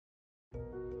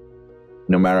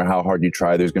No matter how hard you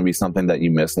try, there's going to be something that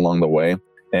you miss along the way.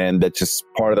 And that's just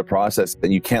part of the process,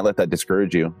 and you can't let that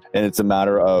discourage you. And it's a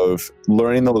matter of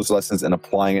learning those lessons and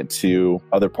applying it to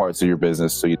other parts of your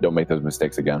business so you don't make those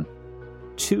mistakes again.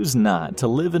 Choose not to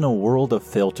live in a world of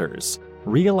filters.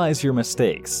 Realize your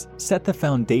mistakes. Set the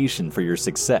foundation for your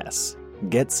success.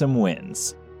 Get some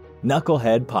wins.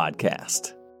 Knucklehead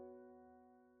Podcast.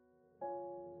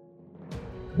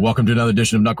 Welcome to another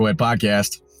edition of Knucklehead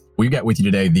Podcast. We've got with you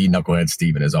today the Knucklehead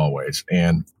Steven, as always.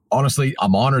 And honestly,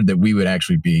 I'm honored that we would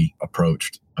actually be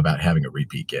approached about having a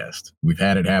repeat guest. We've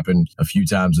had it happen a few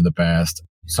times in the past.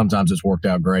 Sometimes it's worked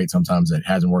out great. Sometimes it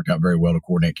hasn't worked out very well to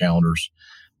coordinate calendars.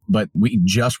 But we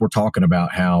just were talking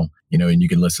about how, and you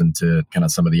can listen to kind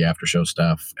of some of the after show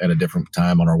stuff at a different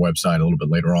time on our website a little bit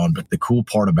later on. But the cool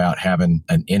part about having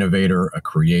an innovator, a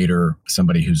creator,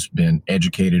 somebody who's been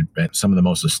educated at some of the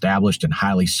most established and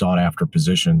highly sought after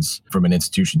positions from an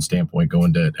institution standpoint,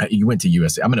 you went to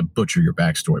USC. I'm going to butcher your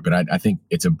backstory, but I think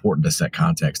it's important to set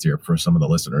context here for some of the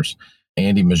listeners.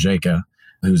 Andy Majeka,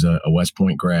 who's a West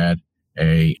Point grad,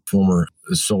 a former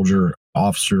soldier,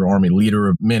 officer, Army leader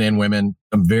of men and women.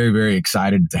 I'm very, very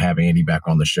excited to have Andy back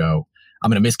on the show.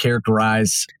 I'm going to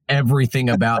mischaracterize everything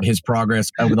about his progress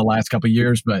over the last couple of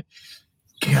years, but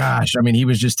gosh, he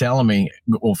was just telling me,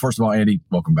 well, first of all, Andy,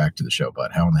 welcome back to the show,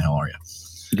 bud. How in the hell are you?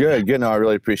 Good. No, I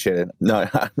really appreciate it. No,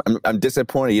 I'm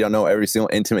disappointed. You don't know every single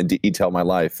intimate detail of my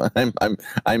life.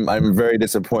 I'm very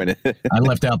disappointed. I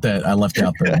left out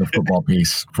the football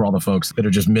piece for all the folks that are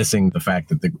just missing the fact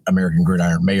that the American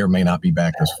Gridiron may or may not be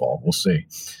back this fall. We'll see.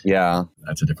 Yeah.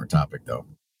 That's a different topic, though.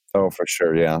 Oh, for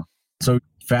sure. Yeah. So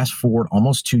fast forward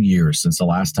almost 2 years since the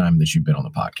last time that you've been on the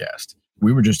podcast.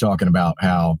 We were just talking about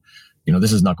how,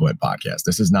 this is Knucklehead Podcast.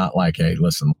 This is not like, hey,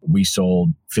 listen, we sold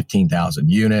 15,000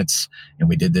 units and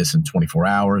we did this in 24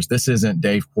 hours. This isn't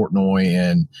Dave Portnoy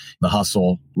and The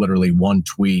Hustle, literally one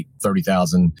tweet,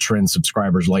 30,000 trend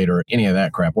subscribers later, any of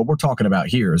that crap. What we're talking about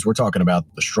here is we're talking about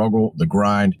the struggle, the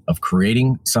grind of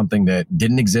creating something that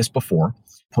didn't exist before,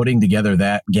 putting together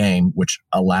that game, which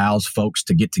allows folks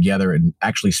to get together and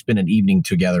actually spend an evening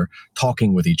together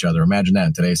talking with each other. Imagine that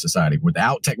in today's society.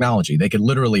 Without technology, they could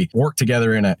literally work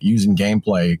together using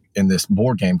gameplay in this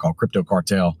board game called Crypto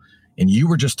Cartel. And you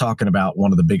were just talking about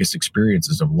one of the biggest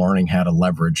experiences of learning how to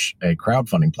leverage a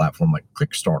crowdfunding platform like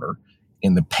Kickstarter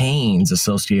and the pains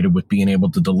associated with being able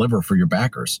to deliver for your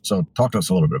backers. So talk to us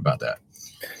a little bit about that.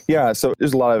 Yeah, so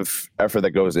there's a lot of effort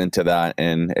that goes into that,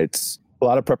 and it's a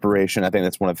lot of preparation. I think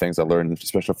that's one of the things I learned,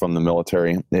 especially from the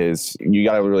military, is you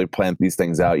got to really plan these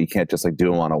things out. You can't just do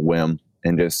them on a whim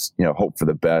and just, hope for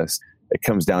the best. It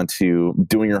comes down to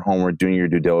doing your homework, doing your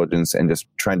due diligence, and just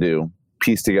trying to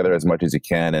piece together as much as you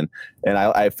can. And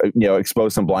I've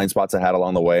exposed some blind spots I had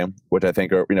along the way, which I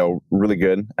think are, really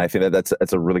good. I think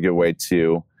that's a really good way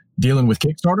to dealing with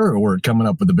Kickstarter or coming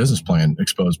up with a business plan,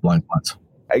 expose blind spots.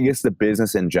 I guess the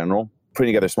business in general.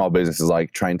 Putting together small businesses,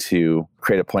 like trying to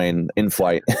create a plane in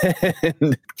flight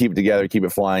and keep it together, keep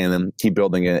it flying, and then keep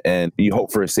building it. And you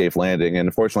hope for a safe landing.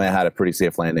 And fortunately, I had a pretty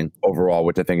safe landing overall,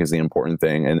 which I think is the important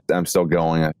thing. And I'm still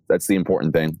going. That's the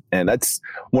important thing. And that's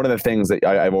one of the things that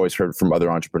I've always heard from other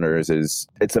entrepreneurs is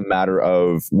it's a matter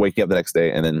of waking up the next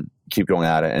day and then keep going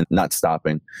at it and not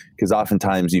stopping. Because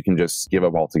oftentimes you can just give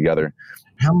up altogether.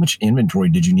 How much inventory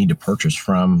did you need to purchase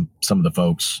from some of the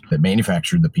folks that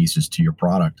manufactured the pieces to your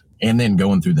product? And then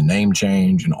going through the name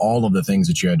change and all of the things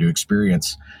that you had to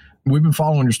experience. We've been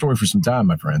following your story for some time,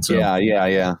 my friend. So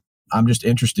yeah. I'm just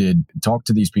interested, talk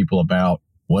to these people about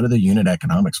what do the unit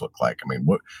economics look like?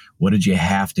 What did you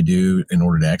have to do in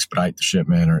order to expedite the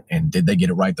shipment? And did they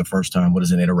get it right the first time? What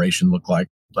does an iteration look like?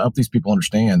 To help these people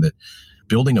understand that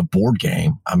building a board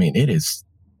game,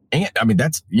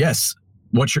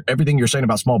 everything you're saying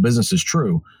about small business is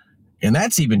true. And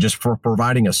that's even just for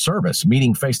providing a service,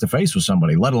 meeting face-to-face with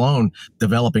somebody, let alone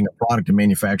developing a product and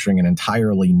manufacturing an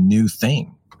entirely new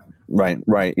thing. Right.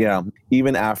 Yeah.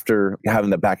 Even after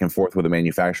having the back and forth with the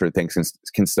manufacturer, things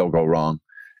can still go wrong,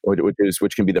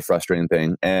 which can be the frustrating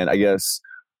thing. And I guess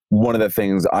one of the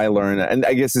things I learned, and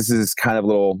I guess this is kind of a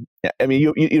little,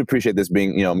 you appreciate this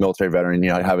being, military veteran,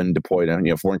 having deployed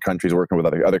in, foreign countries, working with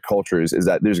other cultures, is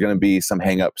that there's going to be some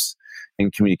hangups in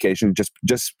communication,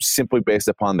 just simply based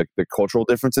upon the cultural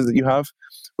differences that you have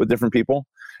with different people.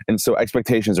 And so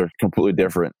expectations are completely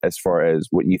different as far as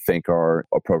what you think are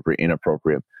appropriate,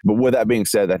 inappropriate. But with that being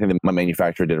said, I think that my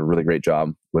manufacturer did a really great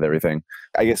job with everything.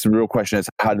 I guess the real question is,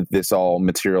 how did this all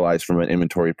materialize from an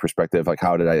inventory perspective? Like,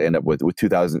 how did I end up with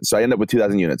 2,000? So I ended up with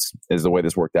 2,000 units is the way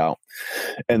this worked out.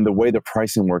 And the way the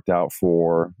pricing worked out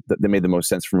that made the most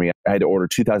sense for me, I had to order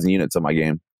 2,000 units of my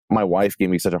game my wife gave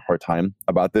me such a hard time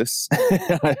about this,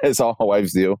 as all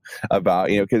wives do, about,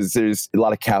 because there's a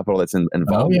lot of capital that's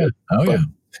involved. Oh, yeah.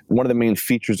 One of the main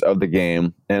features of the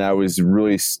game, and I was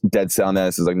really dead set on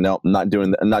this, is like, no, I'm not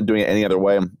doing it any other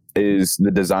way, is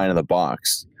the design of the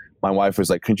box. My wife was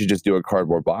like, couldn't you just do a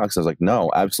cardboard box? I was like, no,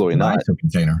 absolutely not. ISO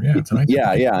container. Yeah, it's an ISO yeah,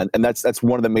 container. yeah. And that's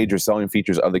one of the major selling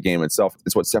features of the game itself.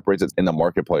 It's what separates it in the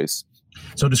marketplace.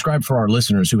 So describe for our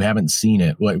listeners who haven't seen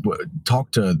it,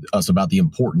 talk to us about the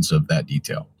importance of that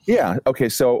detail. Yeah. Okay.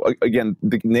 So again,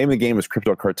 the name of the game is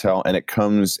Crypto Cartel, and it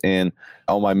comes in.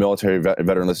 All my military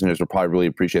veteran listeners will probably really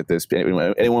appreciate this.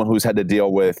 Anyone who's had to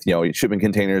deal with, shipping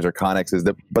containers or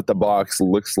connexes, but the box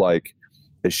looks like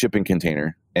a shipping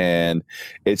container. And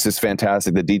it's just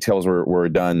fantastic. The details were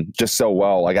done just so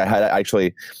well. Like I had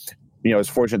actually, I was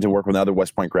fortunate to work with another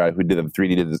West Point grad who did the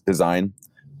 3D design.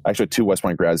 Actually, 2 West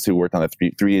Point grads who worked on the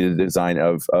 3D design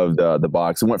of the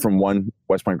box. It went from one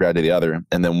West Point grad to the other,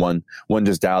 and then one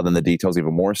just dialed in the details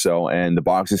even more so. And the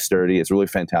box is sturdy. It's really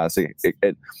fantastic.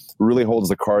 It really holds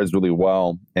the cards really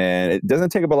well, and it doesn't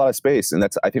take up a lot of space. And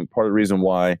that's, I think, part of the reason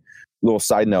why. Little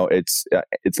side note, it's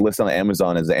listed on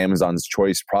Amazon as the Amazon's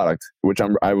Choice product, which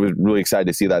I was really excited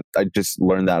to see that. I just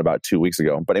learned that about 2 weeks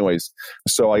ago. But anyways,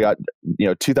 so I got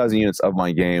 2,000 units of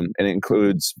my game, and it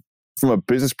includes, from a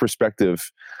business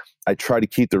perspective, I try to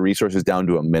keep the resources down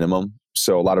to a minimum.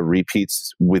 So a lot of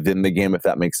repeats within the game, if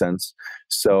that makes sense.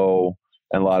 So,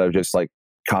 and a lot of just like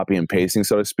copy and pasting,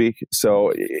 so to speak.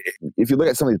 So if you look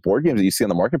at some of these board games that you see on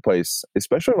the marketplace,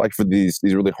 especially like for these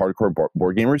really hardcore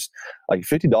board gamers, like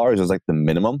 $50 is like the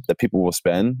minimum that people will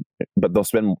spend, but they'll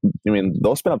spend up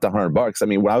to $100. I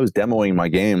mean, when I was demoing my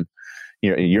game,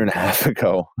 a year and a half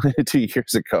ago, 2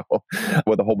 years ago,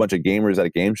 with a whole bunch of gamers at a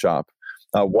game shop,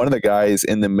 one of the guys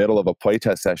in the middle of a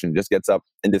playtest session just gets up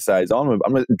and decides, I'm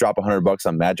going to drop $100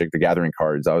 on Magic the Gathering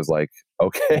cards. I was like,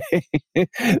 okay,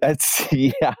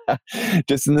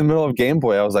 just in the middle of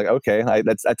gameplay. I was like, okay,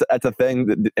 that's a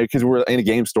thing, because we're in a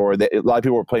game store. A lot of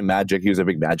people were playing Magic. He was a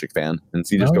big Magic fan, and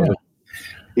so he just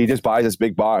he just buys this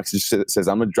big box. Just says,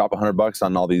 I'm going to drop $100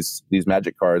 on all these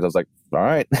Magic cards. I was like, all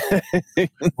right.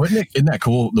 Isn't that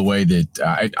cool? The way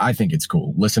that I think it's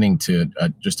cool listening to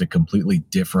just a completely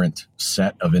different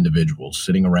set of individuals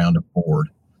sitting around a board,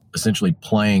 essentially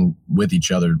playing with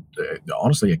each other.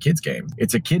 Honestly, a kid's game.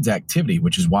 It's a kid's activity,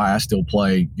 which is why I still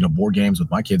play, board games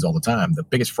with my kids all the time. The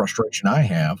biggest frustration I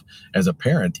have as a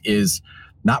parent is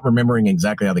not remembering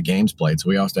exactly how the game's played. So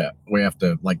we have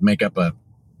to like make up a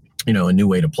new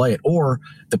way to play it, or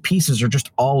the pieces are just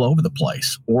all over the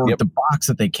place, or the box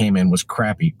that they came in was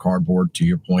crappy cardboard, to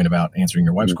your point about answering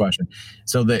your wife's question.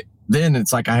 So that then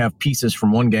it's like I have pieces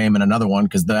from one game and another one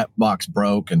because that box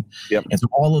broke. And so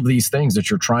all of these things that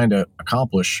you're trying to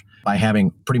accomplish by having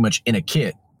pretty much in a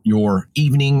kit, your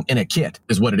evening in a kit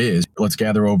is what it is. Let's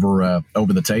gather over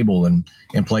the table and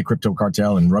play Crypto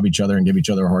Cartel and rub each other and give each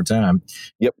other a hard time.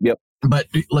 Yep. But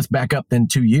let's back up then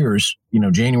 2 years.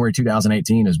 January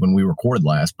 2018 is when we recorded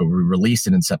last, but we released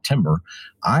it in September.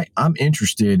 I'm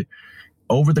interested,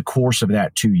 over the course of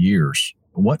that 2 years,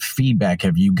 what feedback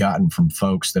have you gotten from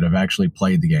folks that have actually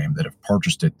played the game, that have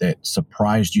purchased it, that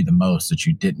surprised you the most, that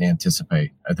you didn't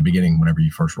anticipate at the beginning whenever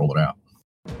you first rolled it out?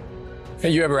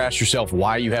 Hey, you ever asked yourself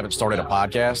why you haven't started a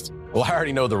podcast? Well, I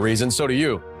already know the reason. So do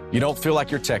you. You don't feel like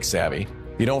you're tech savvy.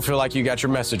 You don't feel like you got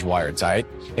your message wired tight.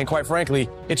 And quite frankly,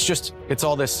 it's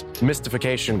all this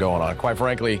mystification going on. Quite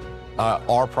frankly,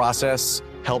 our process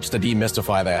helps to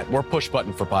demystify that. We're push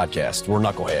button for podcasts. We're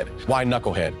Knucklehead. Why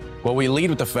Knucklehead? Well, we lead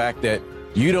with the fact that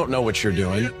you don't know what you're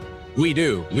doing. We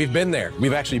do. We've been there.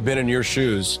 We've actually been in your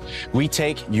shoes. We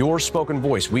take your spoken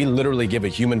voice. We literally give a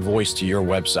human voice to your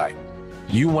website.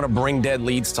 You want to bring dead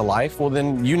leads to life? Well,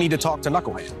 then you need to talk to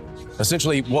Knucklehead.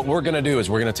 Essentially, what we're going to do is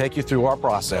we're going to take you through our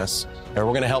process, and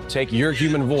we're going to help take your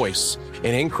human voice and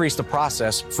increase the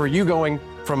process for you going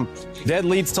from dead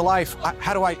leads to life.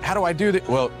 How do I do that?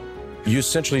 Well, you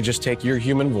essentially just take your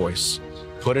human voice,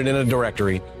 put it in a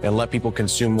directory, and let people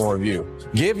consume more of you.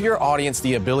 Give your audience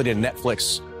the ability to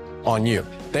Netflix on you.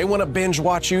 They want to binge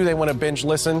watch you. They want to binge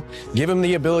listen. Give them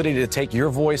the ability to take your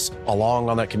voice along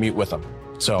on that commute with them.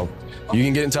 So you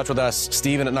can get in touch with us,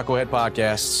 Steven at Knucklehead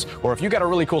Podcasts, or if you got a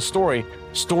really cool story,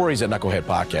 stories at Knucklehead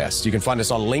Podcasts. You can find us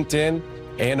on LinkedIn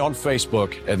and on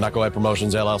Facebook at Knucklehead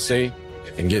Promotions LLC,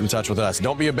 and get in touch with us.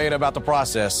 Don't be a beta about the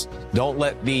process. Don't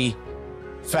let the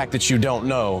fact that you don't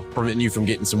know prevent you from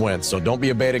getting some wins. So don't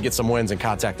be a beta, get some wins, and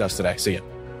contact us today. See you.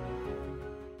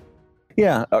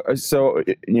 Yeah. So,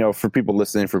 for people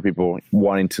listening, for people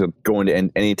wanting to go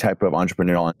into any type of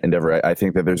entrepreneurial endeavor, I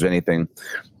think that there's anything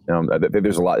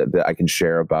There's a lot that I can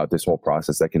share about this whole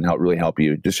process that can really help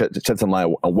you. Just shed some light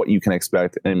on what you can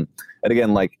expect. And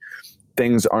again, like,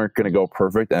 things aren't going to go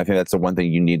perfect. And I think that's the one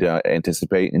thing you need to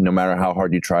anticipate. And no matter how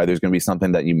hard you try, there's going to be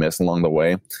something that you miss along the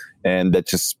way. And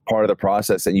that's just part of the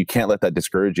process, and you can't let that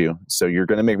discourage you. So you're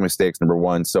going to make mistakes, number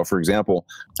one. So for example,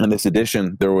 in this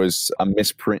edition, there was a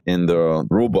misprint in the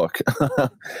rule book. A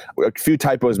few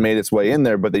typos made its way in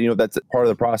there, but that's part of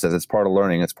the process. It's part of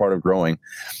learning. It's part of growing.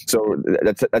 So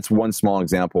that's one small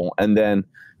example. And then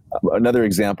another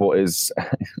example is,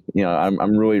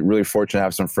 I'm really, really fortunate to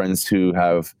have some friends who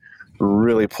have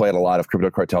really played a lot of Crypto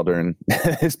Cartel during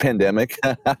this pandemic.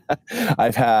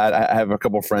 I have a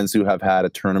couple of friends who have had a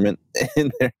tournament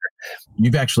in there.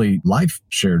 You've actually live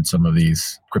shared some of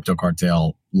these Crypto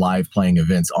Cartel live playing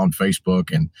events on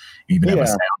Facebook, and even have a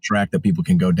soundtrack that people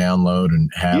can go download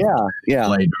and have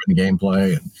play during the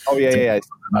gameplay.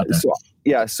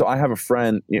 So I have a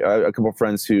friend, a couple of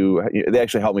friends who they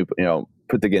actually helped me,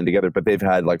 put the game together. But they've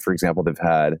had, like, for example, they've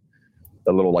had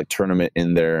a little like tournament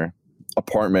in their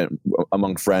apartment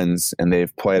among friends, and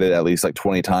they've played it at least like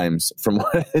 20 times from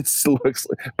what it looks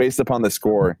like, based upon the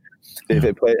score.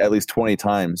 They've played it at least 20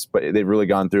 times, but they've really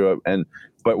gone through it.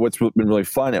 But what's been really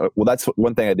fun, that's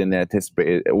one thing I didn't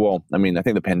anticipate. Well, I mean, I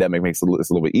think the pandemic makes this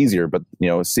a little bit easier, but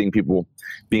seeing people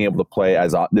being able to play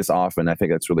this often, I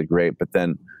think that's really great. But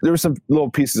then there were some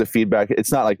little pieces of feedback.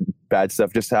 It's not like bad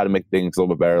stuff, just how to make things a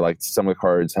little bit better. Like, some of the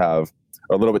cards are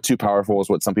a little bit too powerful, is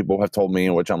what some people have told me,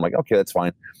 which I'm like, okay, that's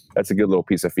fine. That's a good little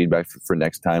piece of feedback for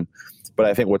next time. But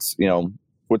I think what's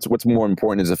more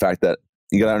important is the fact that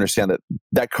you got to understand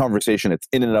that conversation, it's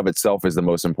in and of itself, is the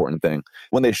most important thing.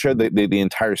 When they share the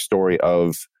entire story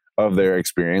of their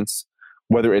experience,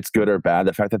 whether it's good or bad,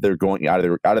 the fact that they're going out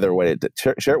of their way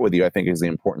to share it with you, I think, is the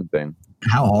important thing.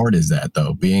 How hard is that,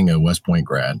 though, being a West Point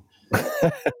grad,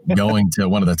 going to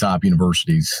one of the top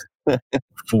universities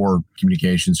for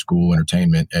communication school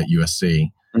entertainment at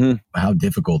USC? Mm-hmm. How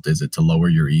difficult is it to lower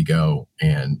your ego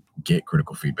and get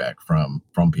critical feedback from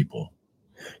people?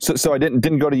 So I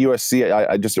didn't go to USC.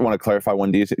 I just want to clarify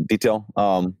one detail.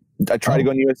 I tried to go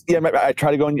into USC. Yeah, I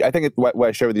tried to go in. I think what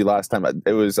I shared with you last time,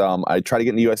 it was I tried to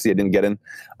get into USC. I didn't get in.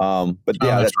 But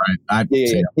that's right. I'm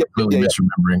really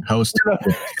misremembering. Host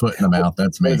foot in the mouth.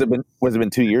 That's me. Was it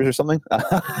been 2 years or something?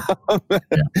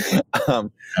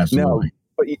 Absolutely. No,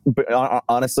 but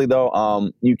honestly,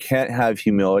 though, you can't have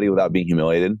humility without being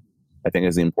humiliated, I think,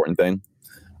 is the important thing.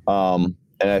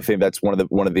 And I think that's one of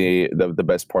the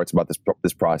best parts about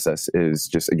this process is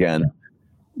just, again,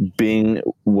 being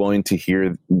willing to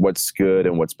hear what's good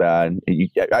and what's bad.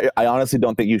 I honestly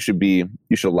don't think you should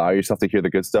allow yourself to hear the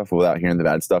good stuff without hearing the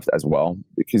bad stuff as well,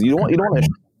 because you don't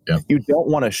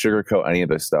want to sugarcoat any of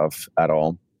this stuff at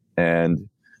all. And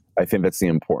I think that's the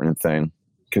important thing,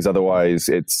 because otherwise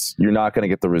you're not going to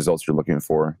get the results you're looking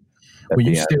for. Well,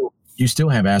 you still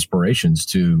have aspirations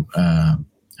to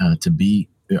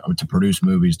produce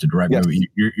movies, to direct movies.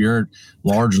 You're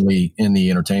largely in the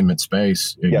entertainment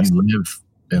space. Yes. You live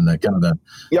in the kind of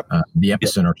the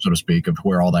epicenter, so to speak, of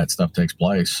where all that stuff takes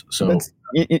place. So,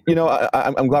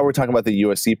 I'm glad we're talking about the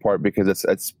USC part, because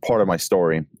it's part of my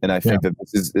story, and I think that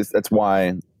that's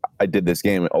why I did this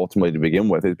game ultimately to begin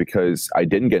with, is because I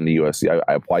didn't get into USC.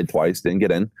 I applied twice, didn't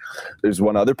get in. There's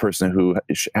one other person who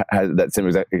has that same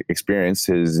exact experience.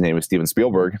 His name is Steven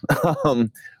Spielberg.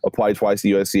 Applied twice to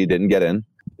USC, didn't get in.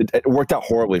 It worked out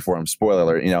horribly for him. Spoiler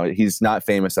alert. He's not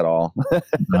famous at all.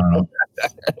 No.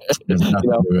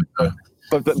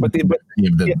 But the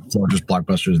largest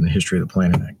blockbusters in the history of the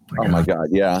planet. My God.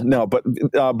 Yeah. No, but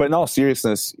in all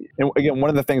seriousness, and again, one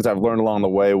of the things I've learned along the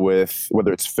way with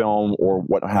whether it's film or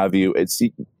what have you,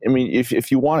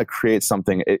 if you want to create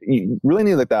something, you really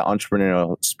need like that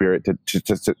entrepreneurial spirit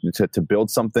to build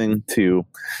something, to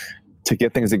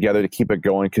get things together, to keep it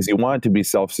going, because you want it to be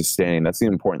self-sustaining. That's the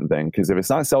important thing, because if it's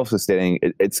not self-sustaining,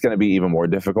 it's going to be even more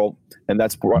difficult. And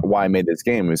that's why I made this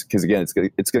game, is because, again, it's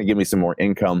going to give me some more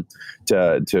income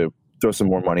to throw some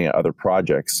more money at other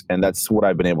projects. And that's what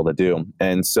I've been able to do.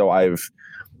 And so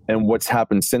and what's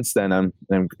happened since then, I'm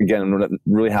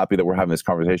really happy that we're having this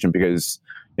conversation, because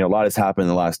a lot has happened in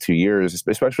the last 2 years,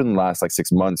 especially in the last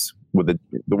 6 months, with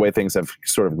the way things have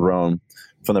sort of grown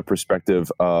from the perspective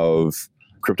of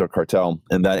Crypto Cartel.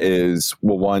 And that is,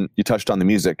 well, one, you touched on the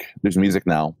music. There's music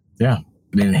now. Yeah.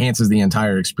 It enhances the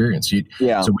entire experience. So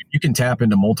you can tap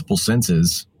into multiple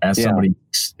senses as somebody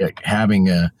having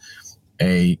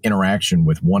a interaction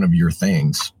with one of your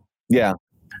things. Yeah.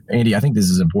 Andy, I think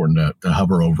this is important to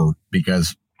hover over,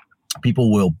 because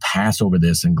people will pass over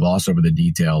this and gloss over the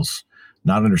details,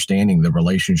 not understanding the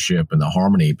relationship and the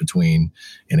harmony between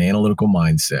an analytical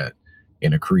mindset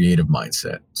in a creative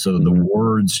mindset. So the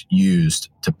words used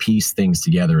to piece things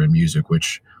together in music,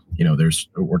 which,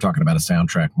 we're talking about a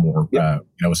soundtrack more,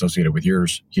 associated with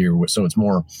yours here. So it's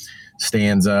more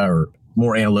stanza or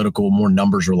more analytical, more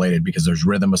numbers related, because there's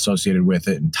rhythm associated with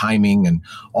it and timing and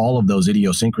all of those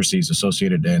idiosyncrasies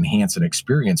associated to enhance an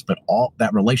experience. But all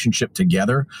that relationship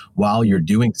together while you're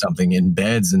doing something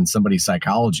embeds in somebody's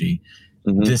psychology,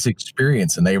 this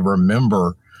experience, and they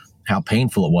remember how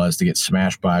painful it was to get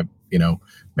smashed by,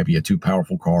 maybe a too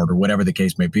powerful card or whatever the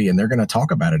case may be. And they're going to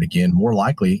talk about it again, more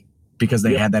likely, because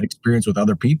they had that experience with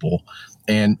other people,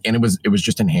 and it was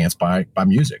just enhanced by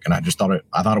music. And I just thought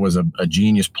it was a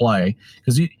genius play,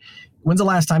 because when's the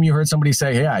last time you heard somebody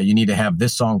say, "Hey, you need to have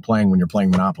this song playing when you're playing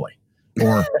Monopoly,"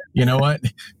 or you know what,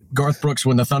 Garth Brooks,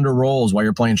 "When the Thunder Rolls" while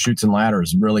you're playing Chutes and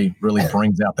Ladders really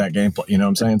brings out that gameplay. You know what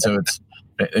I'm saying? So it's,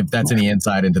 if that's any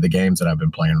insight into the games that I've been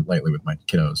playing lately with my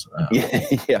kiddos.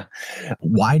 Yeah.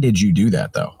 Why did you do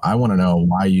that though? I want to know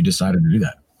why you decided to do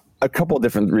that. A couple of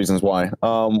different reasons why.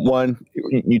 One,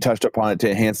 you touched upon it,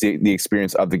 to enhance the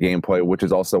experience of the gameplay, which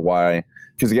is also why,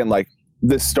 because again, like,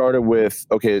 this started with,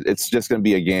 okay, it's just going to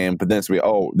be a game, but then it's going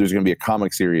to be, there's going to be a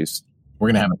comic series. We're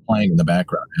going to have it playing in the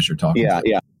background as you're talking. Yeah.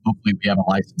 Hopefully we have a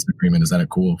license agreement. Is that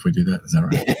cool if we do that? Is that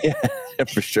right? Yeah,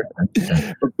 for sure.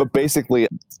 Okay. But basically,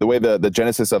 the way the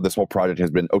genesis of this whole project has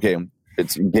been, okay,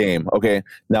 it's game. Okay,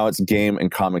 now it's game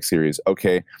and comic series.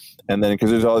 Okay, and then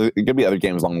because there's going to be other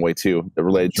games along the way too that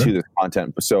related to this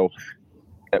content. So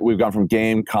we've gone from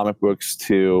game, comic books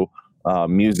to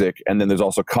music, and then there's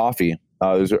also coffee.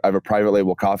 I have a private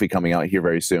label coffee coming out here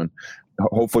very soon.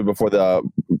 Hopefully before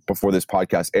this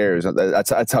podcast airs.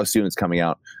 That's how soon it's coming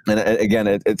out. And again,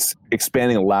 it's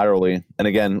expanding laterally. And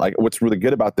again, like, what's really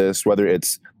good about this, whether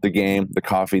it's the game, the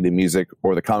coffee, the music,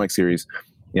 or the comic series,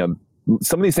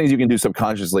 some of these things you can do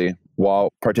subconsciously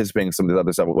while participating in some of the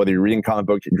other stuff. Whether you're reading a comic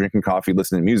book, drinking coffee,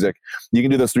 listening to music, you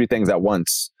can do those three things at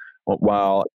once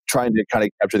while trying to kind of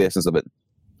capture the essence of it.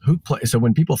 So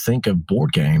when people think of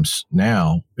board games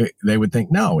now, they would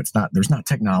think, no, it's not. There's not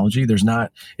technology. It's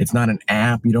not an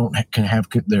app. You can have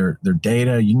their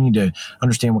data. You need to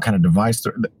understand what kind of device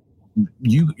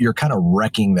you're kind of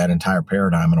wrecking that entire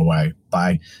paradigm in a way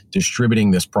by distributing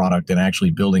this product and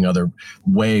actually building other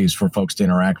ways for folks to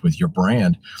interact with your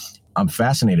brand. I'm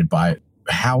fascinated by it.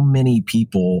 How many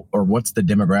people, or what's the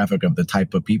demographic of the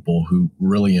type of people who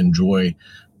really enjoy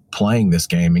playing this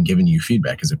game and giving you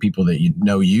feedback? Is it people that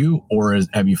you, or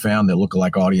have you found that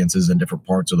lookalike audiences in different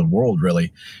parts of the world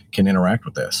really can interact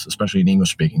with this, especially in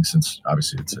English speaking, since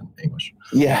obviously it's in English?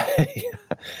 Yeah.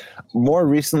 More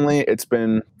recently, it's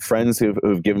been friends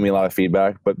who've given me a lot of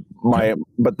feedback, but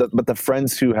the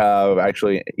friends who have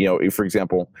actually, for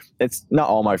example, it's not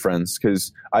all my friends,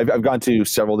 because I've gone to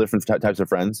several different types of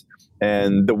friends,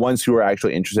 and the ones who are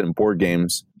actually interested in board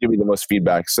games give me the most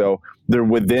feedback. So they're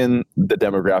within the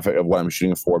demographic of what I'm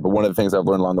shooting for. But one of the things I've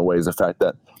learned along the way is the fact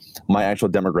that my actual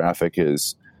demographic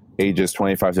is ages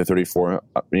 25 to 34,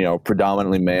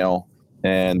 predominantly male,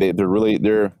 and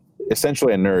they're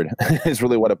essentially a nerd is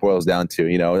really what it boils down to.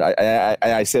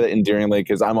 I say that endearingly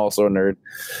because I'm also a nerd,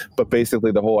 but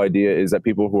basically the whole idea is that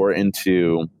people who are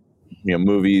into,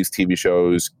 movies, TV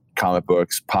shows, comic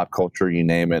books, pop culture, you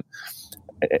name it,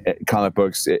 comic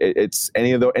books, it's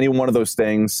any one of those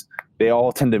things. They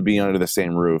all tend to be under the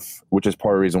same roof, which is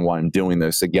part of the reason why I'm doing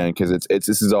this again, because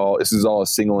this is all a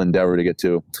single endeavor to get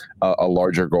to a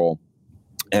larger goal.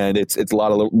 And it's a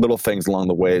lot of little things along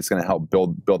the way. It's going to help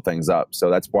build things up.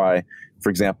 So that's why, for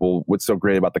example, what's so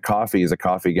great about the coffee is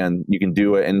again, you can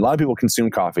do it. And a lot of people consume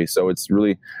coffee. So it's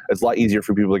a lot easier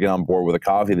for people to get on board with a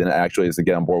coffee than it actually is to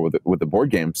get on board with the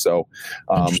board game. So,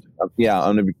 I'm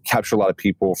going to capture a lot of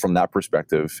people from that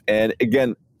perspective. And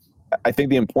again, I think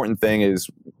the important thing is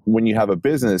when you have a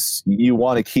business, you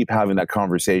want to keep having that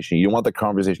conversation. You don't want the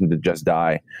conversation to just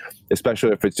die,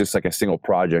 especially if it's just like a single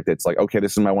project. It's like, okay,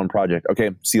 this is my one project.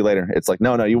 Okay, see you later. It's like,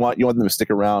 no, you want them to stick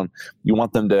around. You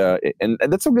want them to, and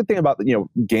that's a good thing about,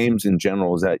 games in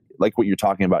general, is that, like what you're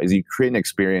talking about, is you create an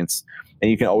experience and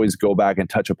you can always go back and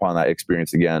touch upon that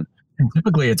experience again. And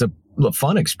typically it's a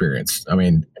fun experience. I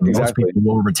mean, exactly. Most people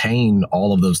will retain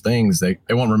all of those things. They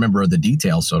won't remember the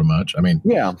details so much. I mean,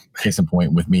 yeah. Case in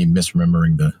point with me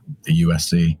misremembering the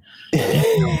USC.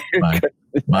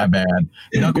 My bad.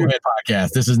 Knucklehead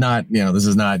podcast. This is not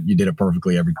you did it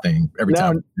perfectly every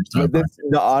time.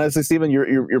 Honestly, Stephen,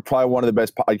 you're probably one of the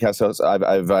best podcast hosts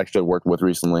I've actually worked with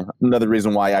recently. Another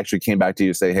reason why I actually came back to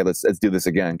you to say, hey, let's do this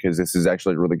again, because this is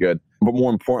actually really good. But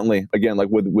more importantly, again, like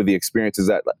with the experience, is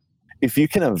that if you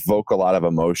can evoke a lot of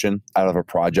emotion out of a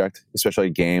project, especially a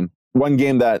game, one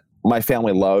game that my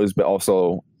family loves, but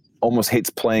also almost hates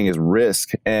playing is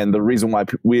Risk. And the reason why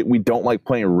we don't like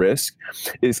playing Risk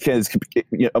is because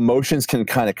emotions can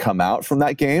kind of come out from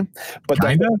that game. But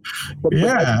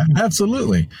yeah,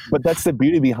 absolutely. But that's the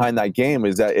beauty behind that game,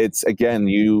 is that it's, again,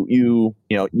 you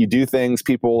do things,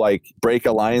 people like break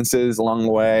alliances along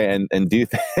the way and do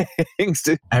things.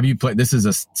 Have you played, this is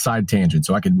a side tangent,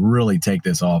 so I could really take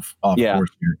this off course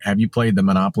here. Have you played the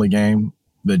Monopoly game?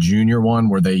 The junior one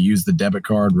where they use the debit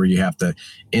card where you have to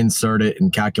insert it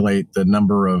and calculate the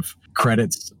number of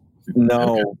credits?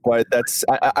 No, but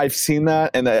I've seen that,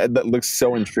 and that looks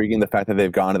so intriguing. The fact that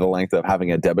they've gone to the length of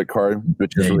having a debit card,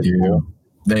 which is really cool.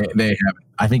 They have.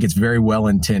 I think it's very well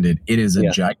intended. It is a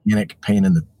gigantic pain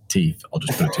in the teeth. I'll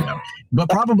just put it to you. But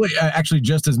probably actually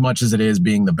just as much as it is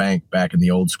being the bank back in the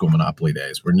old school Monopoly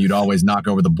days, when you'd always knock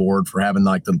over the board for having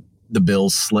like the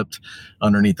bills slipped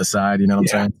underneath the side. You know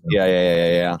what I'm saying?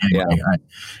 Yeah. Anyway,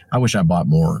 I wish I bought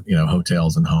more,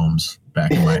 hotels and homes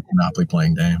back in my Monopoly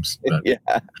playing games. But,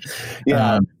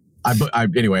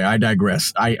 anyway, I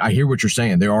digress. I hear what you're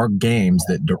saying. There are games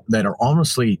that are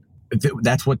honestly,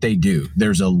 that's what they do.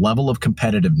 There's a level of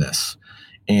competitiveness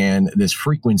and this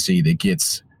frequency that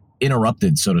gets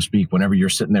interrupted, so to speak, whenever you're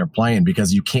sitting there playing,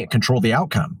 because you can't control the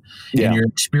outcome. And you're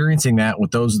experiencing that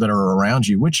with those that are around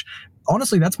you, which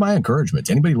honestly, that's my encouragement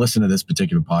to anybody listening to this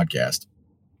particular podcast.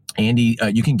 Andy,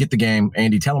 you can get the game.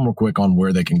 Andy, tell them real quick on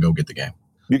where they can go get the game.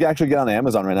 You can actually get on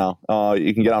Amazon right now.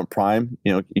 You can get on Prime.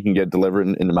 You can get delivered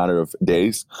in a matter of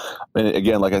days. And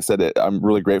again, like I said, I'm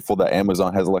really grateful that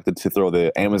Amazon has elected to throw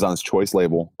the Amazon's Choice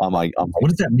label on my. What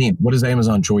does that mean? What does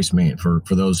Amazon Choice mean for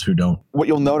those who don't? What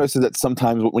you'll notice is that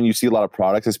sometimes when you see a lot of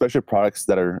products, especially products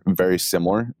that are very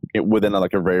similar within a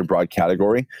very broad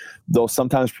category, they'll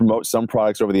sometimes promote some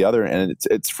products over the other, and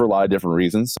it's for a lot of different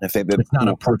reasons. I think that it's not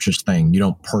a purchase thing. You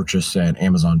don't purchase an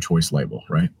Amazon Choice label,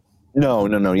 right? No.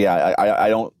 Yeah, I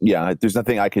don't. Yeah, there's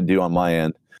nothing I could do on my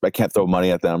end. I can't throw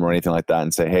money at them or anything like that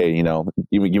and say, hey,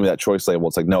 give me that Choice label.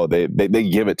 It's like, no, they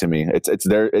give it to me. It's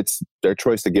their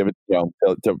choice to give it,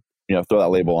 to throw that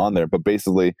label on there. But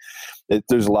basically,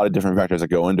 there's a lot of different factors that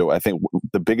go into it. I think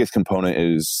the biggest component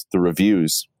is the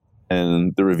reviews,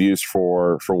 and the reviews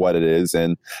for what it is,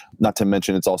 and not to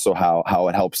mention it's also how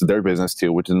it helps their business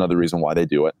too, which is another reason why they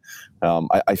do it.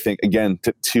 I think, again,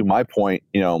 to my point,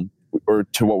 or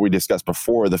to what we discussed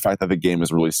before, the fact that the game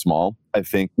is really small, I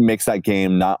think makes that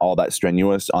game not all that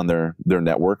strenuous on their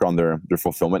network, on their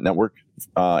fulfillment network.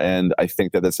 And I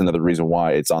think that's another reason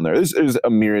why it's on there. There's a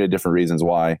myriad of different reasons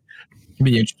why. It'd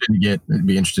be interesting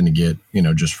to get,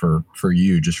 just for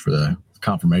you, just for the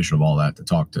confirmation of all that, to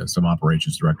talk to some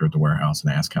operations director at the warehouse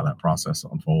and ask how that process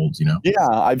unfolds. Yeah,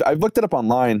 I've looked it up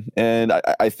online, and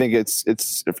I think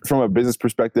it's from a business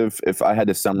perspective, if I had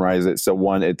to summarize it. So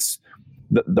one, it's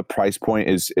the price point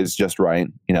is just right.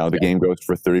 The game goes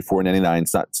for $34.99.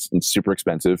 It's not super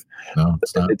expensive. No,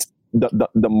 it's not. It's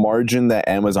the margin that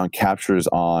Amazon captures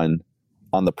on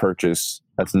the purchase.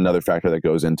 That's another factor that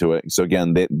goes into it. So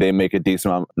again, they make a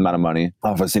decent amount of money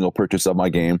off a single purchase of my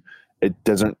game. It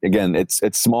doesn't, again, it's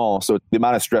small. So the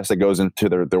amount of stress that goes into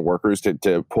their workers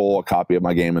to pull a copy of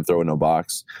my game and throw it in a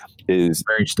box is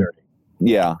very sturdy.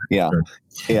 Yeah. So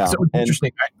it's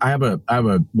interesting. I have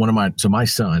my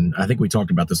son, I think we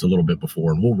talked about this a little bit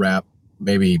before, and we'll wrap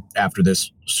maybe after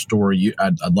this story.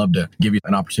 I'd love to give you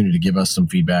an opportunity to give us some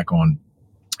feedback on,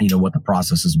 what the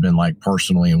process has been like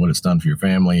personally and what it's done for your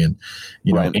family, and,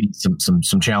 right.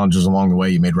 some challenges along the way.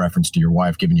 You made reference to your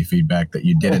wife giving you feedback that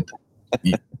you didn't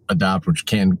adopt, which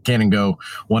can and go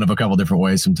one of a couple different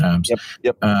ways sometimes.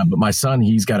 Yep. But my son,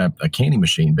 he's got a candy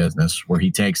machine business where he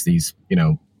takes these,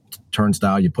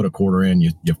 turnstile, you put a quarter in,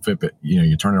 you flip it,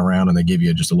 you turn it around, and they give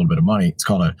you just a little bit of money. It's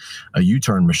called a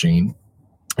U-turn machine.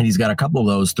 And he's got a couple of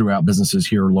those throughout businesses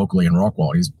here locally in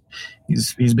Rockwall.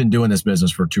 He's been doing this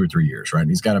business for 2 or 3 years, right? And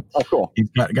he's got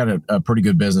a pretty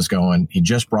good business going. He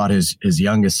just brought his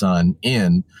youngest son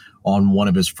in on one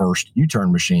of his first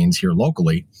U-turn machines here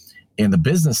locally. And the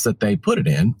business that they put it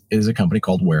in is a company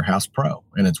called Warehouse Pro.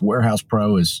 And it's Warehouse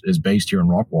Pro is based here in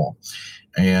Rockwall.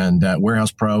 And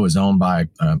Warehouse Pro is owned by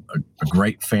a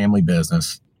great family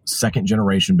business, second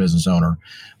generation business owner.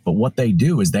 But what they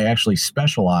do is they actually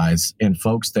specialize in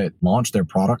folks that launch their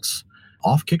products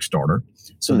off Kickstarter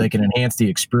so they can enhance the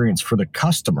experience for the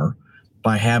customer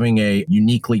by having a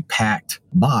uniquely packed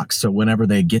box. So whenever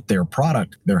they get their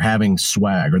product, they're having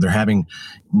swag, or they're having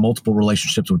multiple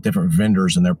relationships with different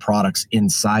vendors and their products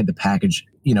inside the package,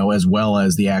 as well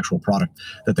as the actual product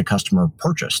that the customer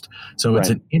purchased. So It's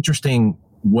an interesting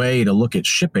way to look at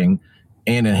shipping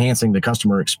and enhancing the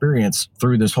customer experience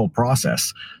through this whole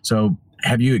process. So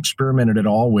have you experimented at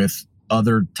all with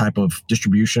other type of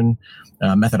distribution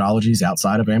methodologies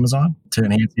outside of Amazon to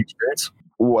enhance the experience?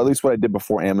 Well, at least what I did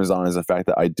before Amazon is the fact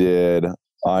that I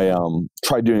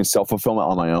tried doing self-fulfillment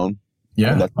on my own.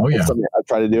 Yeah. That's something I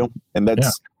try to do. And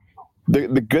that's the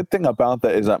good thing about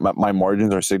that is that my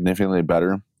margins are significantly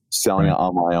better selling it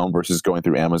on my own versus going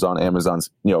through Amazon. Amazon's,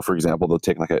 for example, they'll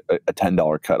take like a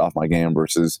 $10 cut off my game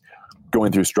versus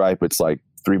going through Stripe. It's like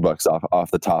 $3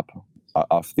 off the top,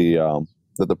 off the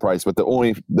price. But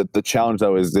the challenge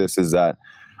though is that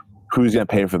who's going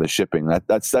to pay for the shipping?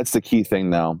 That's the key thing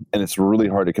now, and it's really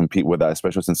hard to compete with that,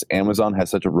 especially since Amazon has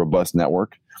such a robust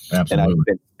network.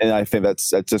 Absolutely. And I think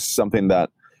that's just something that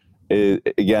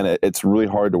it's really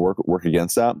hard to work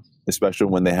against that, especially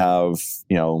when they have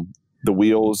the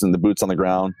wheels and the boots on the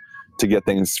ground to get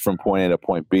things from point A to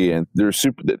point B, and they're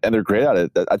great at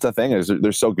it. That's the thing, is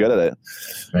they're so good at it.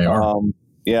 They are.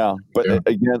 But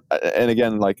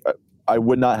again, like, I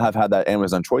would not have had that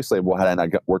Amazon choice label had I not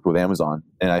worked with Amazon.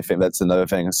 And I think that's another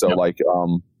thing. So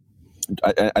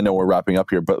I know we're wrapping up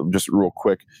here, but just real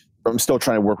quick, I'm still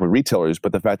trying to work with retailers,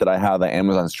 but the fact that I have the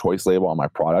Amazon's choice label on my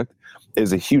product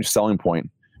is a huge selling point.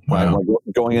 When I'm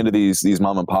going into these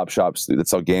mom and pop shops that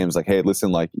sell games, like, hey,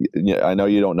 listen, like, I know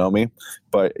you don't know me,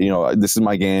 but this is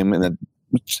my game. And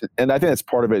I think that's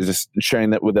part of it, is just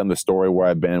sharing that with them, the story, where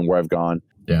I've been, where I've gone.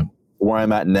 Yeah. Where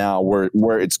I'm at now,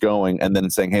 where it's going, and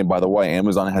then saying, hey, by the way,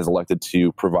 Amazon has elected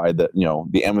to provide the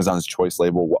Amazon's choice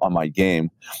label on my game.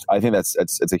 I think it's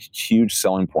a huge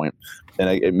selling point, and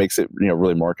it makes it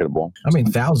really marketable. I mean,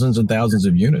 thousands and thousands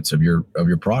of units of your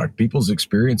product, people's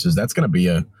experiences. That's going to be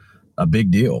a big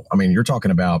deal. I mean, you're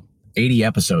talking about 80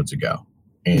 episodes ago,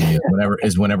 and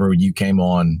whenever you came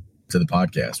on to the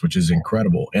podcast, which is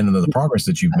incredible, and the progress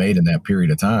that you've made in that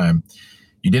period of time.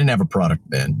 You didn't have a product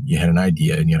then. You had an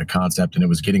idea and you had a concept, and it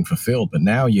was getting fulfilled. But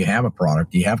now you have a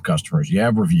product, you have customers, you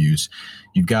have reviews,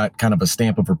 you've got kind of a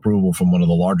stamp of approval from one of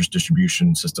the largest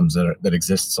distribution systems that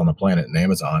exists on the planet in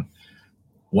Amazon.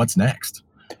 What's next?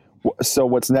 So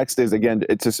what's next is, again,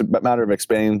 it's just a matter of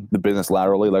expanding the business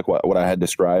laterally, like what I had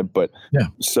described. But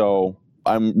so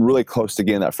I'm really close to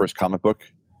getting that first comic book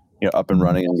up and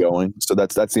running and going. So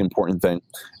that's the important thing.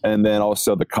 And then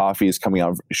also the coffee is coming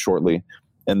out shortly.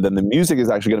 And then the music is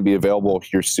actually going to be available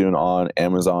here soon on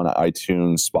Amazon,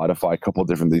 iTunes, Spotify, a couple of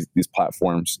different these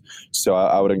platforms. So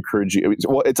I would encourage you.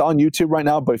 Well, it's on YouTube right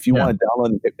now, but if you want to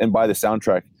download and buy the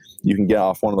soundtrack, you can get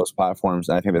off one of those platforms.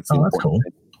 And I think that's important. Cool.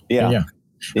 Yeah.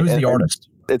 Who's the artist?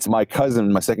 It's my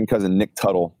second cousin, Nick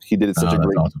Tuttle. He did such a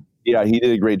great. Awesome. Yeah, he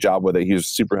did a great job with it. He was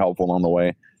super helpful along the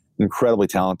way. Incredibly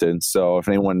talented. So if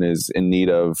anyone is in need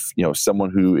of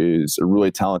someone who is a really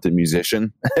talented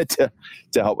musician to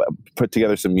help put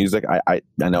together some music, I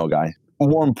know a guy.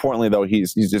 More importantly, though,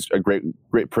 he's just a great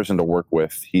person to work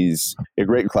with. He's a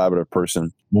great collaborative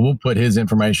person. Well, we'll put his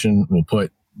information. We'll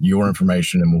put your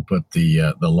information, and we'll put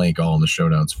the link all in the show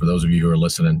notes for those of you who are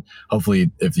listening.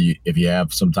 Hopefully, if you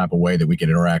have some type of way that we can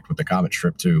interact with the comic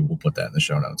strip too, we'll put that in the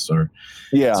show notes.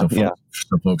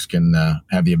 So folks can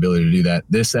have the ability to do that.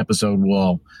 This episode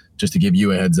will, just to give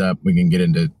you a heads up, we can get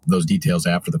into those details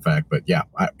after the fact. But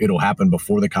it'll happen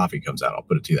before the coffee comes out. I'll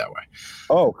put it to you that way.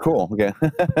 Oh, cool. Okay.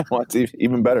 Well, it's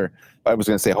even better. I was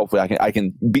going to say, hopefully I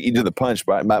can beat you to the punch,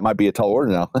 but it might be a tall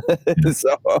order now.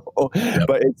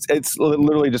 But it's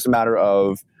literally just a matter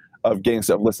of getting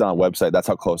stuff listed on a website. That's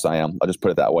how close I am. I'll just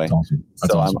put it that way.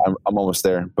 That's awesome. I'm almost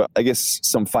there. But I guess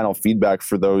some final feedback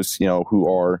for those who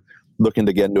are looking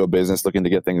to get into a business, looking to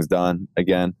get things done.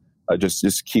 Again,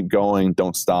 just keep going.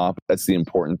 Don't stop. That's the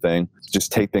important thing.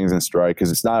 Just take things in stride,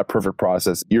 because it's not a perfect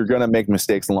process. You're going to make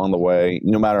mistakes along the way,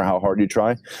 no matter how hard you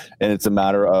try. And it's a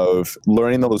matter of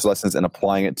learning those lessons and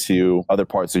applying it to other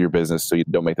parts of your business so you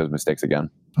don't make those mistakes again.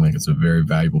 I think it's a very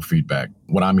valuable feedback.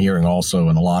 What I'm hearing also,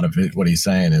 and a lot of it, what he's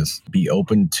saying is, be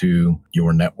open to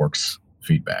your network's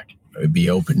feedback. Be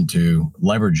open to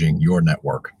leveraging your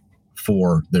network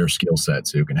for their skill sets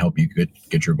who can help you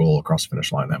get your goal across the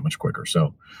finish line that much quicker.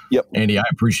 So, Andy, I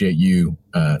appreciate you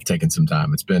taking some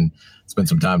time. It's been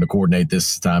some time to coordinate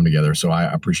this time together. So I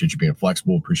appreciate you being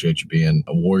flexible, appreciate you being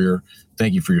a warrior.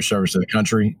 Thank you for your service to the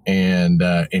country and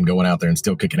going out there and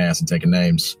still kicking ass and taking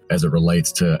names as it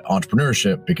relates to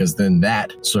entrepreneurship, because then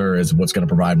that, sir, is what's going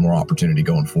to provide more opportunity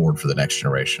going forward for the next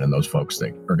generation and those folks that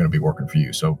are going to be working for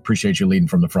you. So appreciate you leading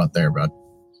from the front there, bud.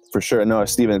 For sure. No,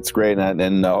 Steven, it's great.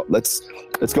 And let's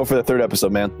go for the third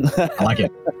episode, man. I like it.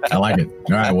 All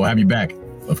right. We'll have you back.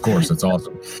 Of course. That's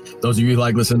awesome. Those of you who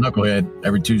like listening to Knucklehead,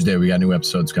 every Tuesday, we got new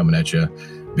episodes coming at you.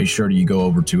 Be sure to go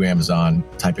over to Amazon,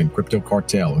 type in Crypto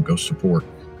Cartel, and go support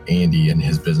Andy and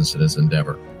his business and his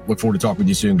endeavor. Look forward to talking with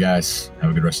you soon, guys.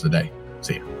 Have a good rest of the day.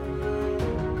 See you.